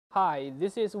Hi,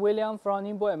 this is William from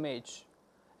Nimble MH.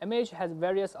 MH has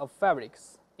various of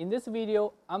fabrics. In this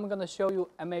video, I'm going to show you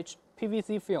MH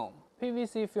PVC film.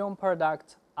 PVC film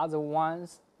products are the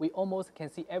ones we almost can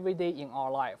see every day in our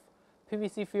life.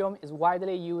 PVC film is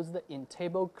widely used in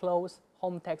tablecloths,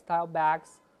 home textile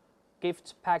bags,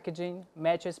 gift packaging,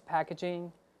 mattress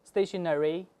packaging,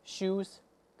 stationery, shoes,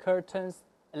 curtains,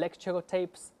 electrical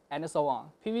tapes, and so on.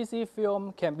 PVC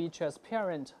film can be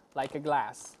transparent like a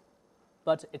glass,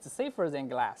 but it's safer than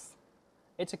glass.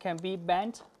 It can be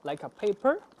bent like a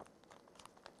paper,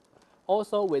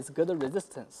 also with good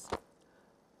resistance.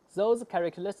 Those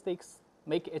characteristics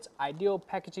make it ideal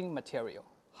packaging material.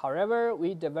 However,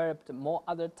 we developed more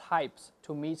other types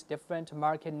to meet different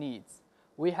market needs.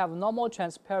 We have normal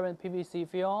transparent PVC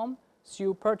film,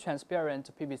 super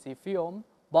transparent PVC film,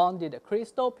 bonded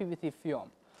crystal PVC film,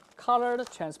 colored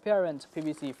transparent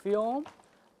PVC film,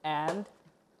 and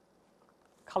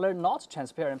colored not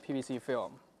transparent PVC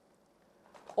film.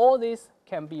 All these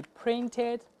can be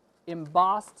printed,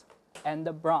 embossed, and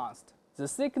bronzed. The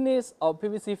thickness of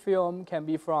PVC film can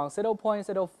be from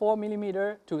 0.04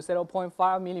 mm to 0.5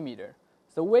 mm.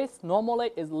 The width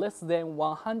normally is less than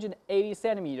 180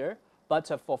 cm,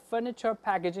 but for furniture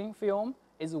packaging film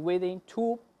is within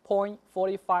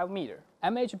 2.45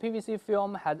 m. MH PVC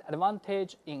film has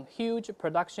advantage in huge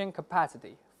production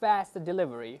capacity, fast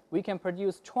delivery. We can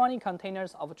produce 20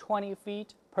 containers of 20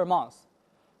 feet per month,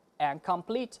 and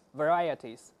complete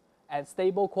varieties and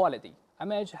stable quality.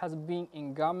 MH has been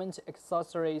in garment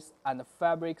accessories and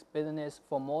fabrics business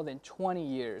for more than 20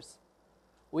 years.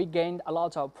 We gained a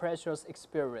lot of precious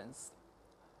experience.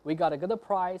 We got a good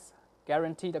price,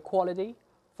 guaranteed quality.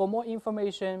 For more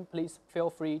information, please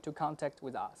feel free to contact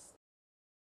with us.